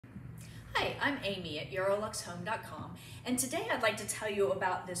Hi, I'm Amy at euroluxhome.com, and today I'd like to tell you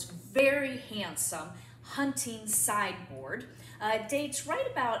about this very handsome hunting sideboard. It dates right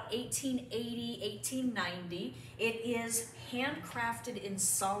about 1880, 1890. It is handcrafted in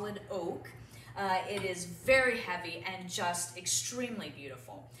solid oak. It is very heavy and just extremely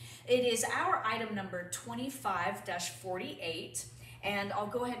beautiful. It is our item number 25-48, and I'll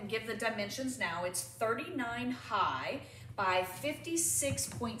go ahead and give the dimensions now. It's 39 high by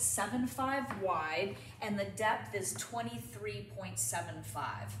 56.75 wide, and the depth is 23.75.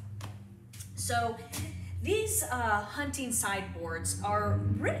 So these hunting sideboards are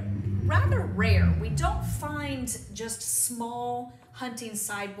rather rare. We don't find just small hunting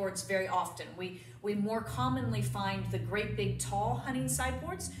sideboards very often. We more commonly find the great big tall hunting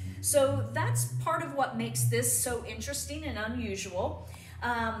sideboards. So that's part of what makes this so interesting and unusual.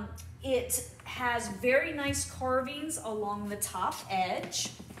 It has very nice carvings along the top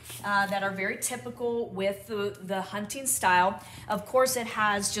edge that are very typical with the hunting style. Of course, it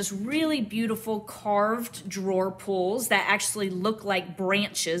has just really beautiful carved drawer pulls that actually look like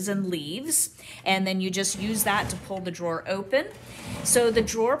branches and leaves, and then you just use that to pull the drawer open. So the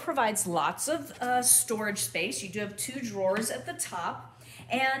drawer provides lots of storage space. You do have two drawers at the top.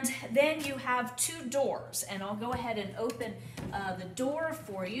 And then you have two doors, and I'll go ahead and open the door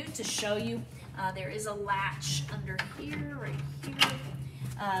for you to show you. There is a latch under here, right here,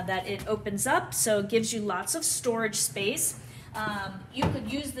 that it opens up, so it gives you lots of storage space. You could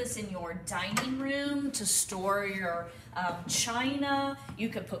use this in your dining room to store your china. You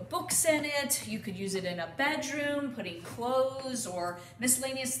could put books in it. You could use it in a bedroom, putting clothes or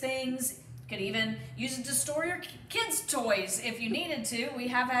miscellaneous things. Could even use it to store your kids' toys if you needed to. We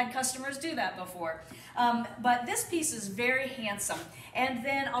have had customers do that before. But this piece is very handsome. And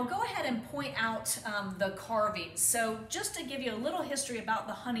then I'll go ahead and point out the carvings. So just to give you a little history about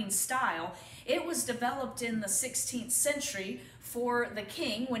the hunting style, it was developed in the 16th century for the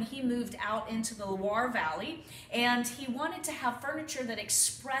king when he moved out into the Loire Valley, and he wanted to have furniture that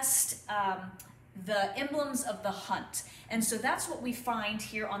expressed the emblems of the hunt. And so that's what we find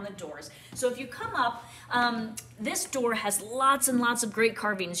here on the doors. So if you come up, this door has lots and lots of great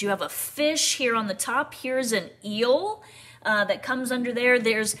carvings. You have a fish here on the top. Here's an eel that comes under there.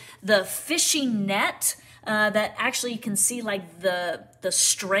 There's the fishing net that actually you can see like the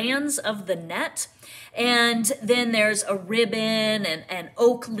strands of the net. And then there's a ribbon and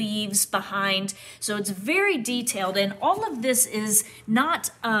oak leaves behind. So it's very detailed, and all of this is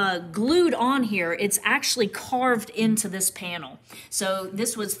not glued on here. It's actually carved into this panel. So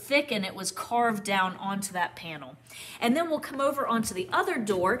this was thick and it was carved down onto that panel. And then we'll come over onto the other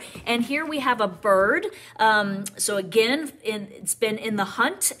door, and here we have a bird. So again, it's been in the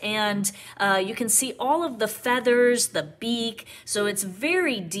hunt, and you can see all of the feathers, the beak. So it's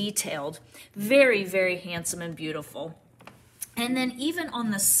very detailed, very, very handsome and beautiful. And then even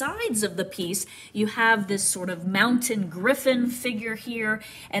on the sides of the piece, you have this sort of mountain griffin figure here,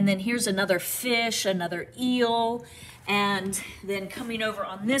 and then here's another fish, another eel, and then coming over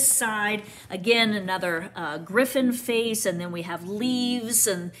on this side, again, another griffin face, and then we have leaves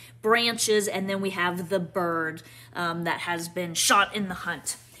and branches, and then we have the bird that has been shot in the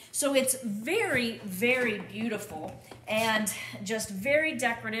hunt. So it's very, very beautiful and just very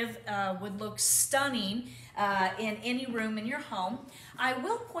decorative, would look stunning in any room in your home. I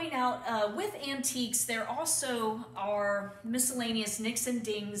will point out with antiques, there also are miscellaneous nicks and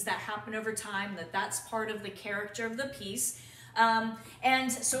dings that happen over time, that's part of the character of the piece. And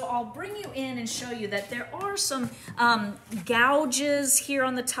so I'll bring you in and show you that there are some gouges here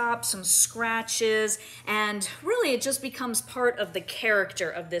on the top, some scratches, and really it just becomes part of the character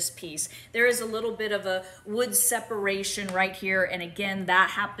of this piece. There is a little bit of a wood separation right here, and again, that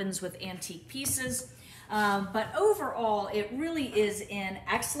happens with antique pieces. But overall, it really is in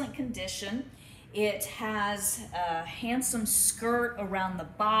excellent condition. It has a handsome skirt around the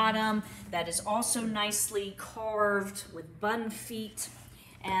bottom that is also nicely carved with bun feet,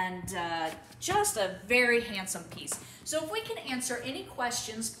 and just a very handsome piece. So if we can answer any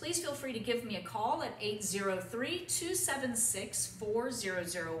questions, please feel free to give me a call at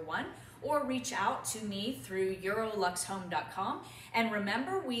 803-276-4001 or reach out to me through euroluxhome.com. And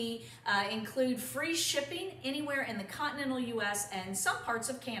remember, we include free shipping anywhere in the continental US and some parts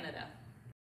of Canada.